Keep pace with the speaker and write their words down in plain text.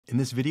In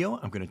this video,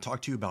 I'm going to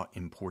talk to you about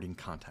importing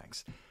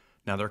contacts.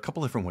 Now, there are a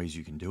couple different ways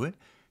you can do it.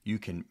 You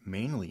can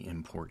manually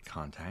import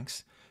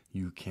contacts.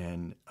 You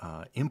can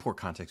import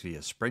contacts via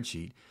a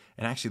spreadsheet.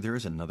 And actually, there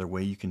is another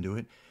way you can do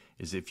it,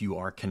 is if you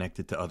are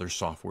connected to other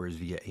softwares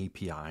via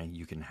API,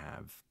 you can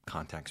have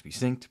contacts be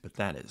synced, but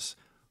that is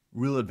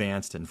real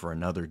advanced and for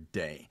another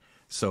day.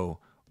 So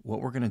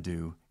what we're going to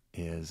do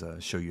is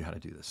show you how to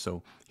do this.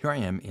 So here I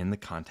am in the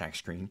contact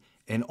screen.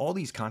 And all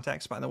these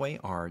contacts, by the way,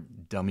 are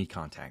dummy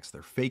contacts.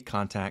 They're fake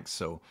contacts.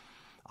 So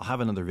I'll have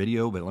another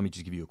video, but let me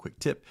just give you a quick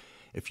tip.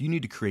 If you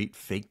need to create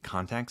fake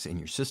contacts in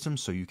your system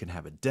so you can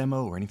have a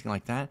demo or anything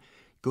like that,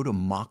 go to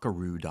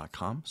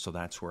mockaroo.com. So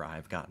that's where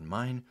I've gotten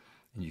mine.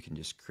 And you can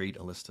just create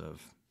a list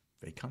of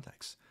fake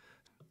contacts.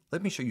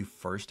 Let me show you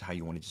first how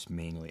you want to just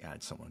manually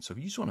add someone. So if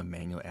you just want to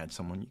manually add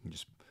someone, you can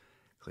just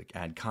click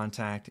Add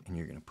Contact, and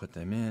you're going to put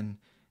them in.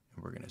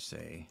 And we're going to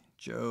say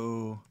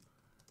Joe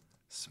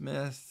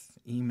Smith,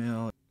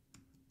 email,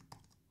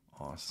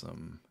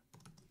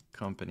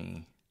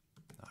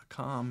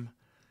 awesomecompany.com,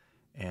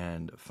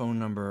 and phone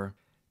number,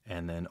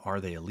 and then are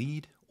they a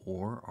lead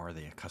or are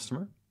they a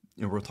customer?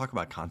 And we'll talk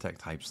about contact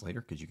types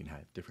later because you can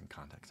have different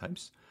contact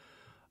types.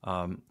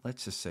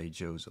 Let's just say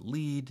Joe's a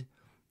lead,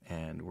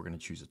 and we're going to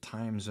choose a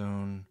time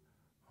zone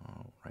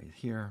right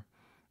here.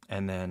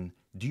 And then,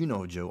 do you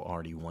know Joe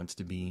already wants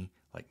to be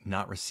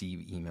not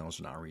receive emails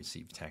or not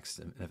receive text?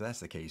 And if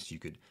that's the case, you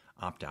could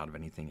opt out of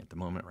anything at the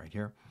moment right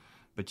here.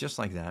 But just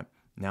like that,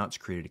 now it's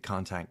created a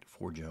contact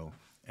for Joe.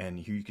 And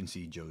here you can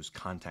see Joe's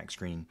contact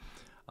screen.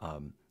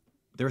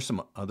 There are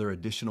some other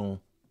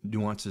additional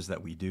nuances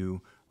that we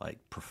do, like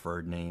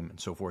preferred name and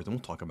so forth. And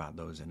we'll talk about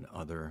those in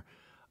other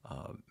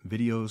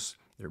videos.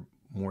 They're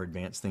more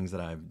advanced things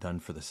that I've done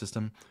for the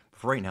system. But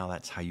for right now,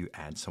 that's how you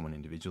add someone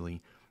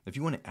individually. If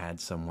you want to add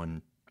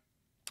someone,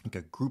 like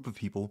a group of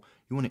people,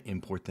 you want to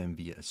import them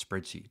via a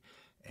spreadsheet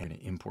and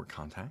import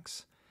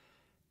contacts.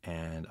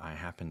 And I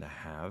happen to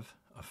have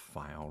a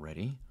file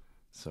ready.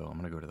 So I'm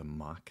going to go to the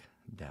mock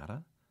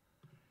data.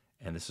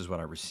 And this is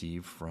what I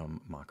received from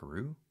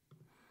Mockaroo.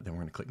 Then we're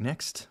going to click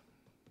next.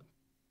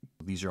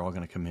 These are all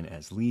going to come in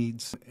as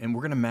leads. And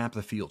we're going to map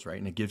the fields, right?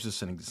 And it gives us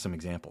some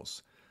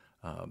examples.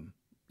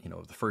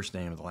 The first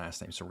name or the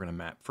last name. So we're going to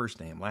map first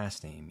name,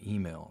 last name,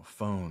 email,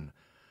 phone,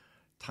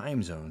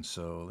 time zone.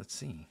 So let's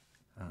see.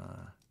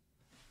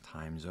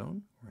 Time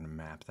zone. We're going to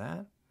map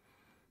that.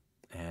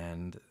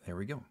 And there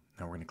we go.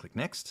 Now we're going to click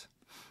next.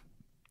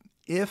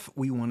 If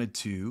we wanted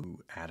to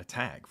add a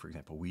tag, for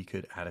example, we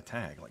could add a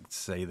tag, like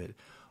say that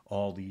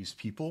all these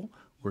people,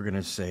 we're going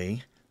to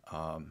say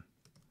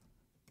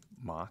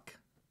mock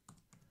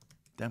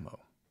demo,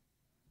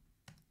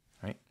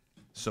 right?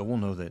 So we'll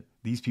know that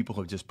these people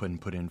have just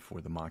put in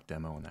for the mock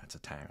demo, and that's a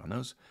tag on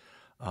those.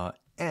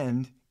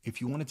 And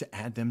if you wanted to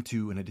add them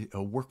to a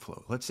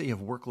workflow, let's say you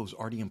have workflows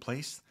already in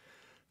place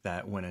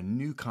that when a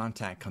new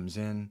contact comes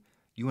in,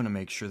 you want to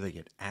make sure they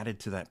get added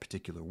to that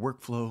particular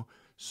workflow.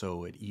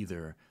 So it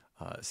either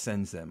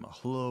sends them a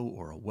hello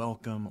or a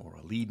welcome or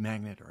a lead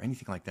magnet or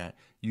anything like that.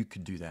 You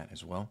could do that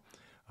as well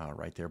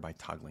right there by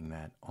toggling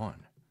that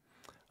on.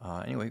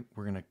 Anyway,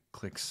 we're going to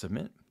click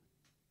submit.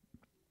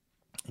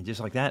 And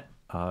just like that,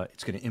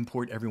 it's going to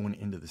import everyone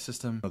into the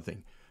system. Another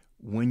thing,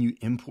 when you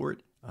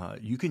import,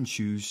 you can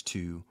choose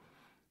to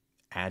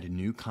add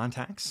new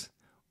contacts,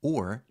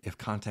 or if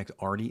contact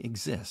already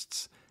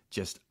exists,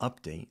 just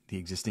update the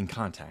existing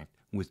contact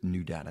with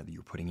new data that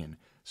you're putting in.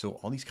 So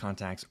all these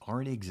contacts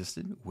already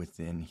existed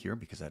within here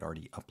because I'd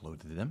already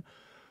uploaded them.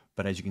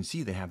 But as you can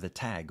see, they have the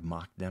tag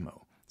mock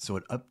demo. So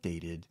it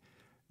updated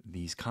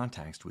these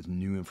contacts with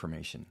new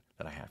information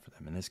that I had for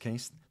them. In this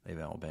case,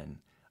 they've all been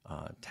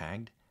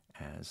tagged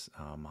as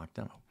mock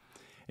demo.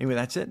 Anyway,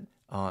 that's it.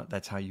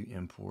 That's how you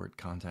import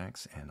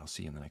contacts, and I'll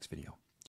see you in the next video.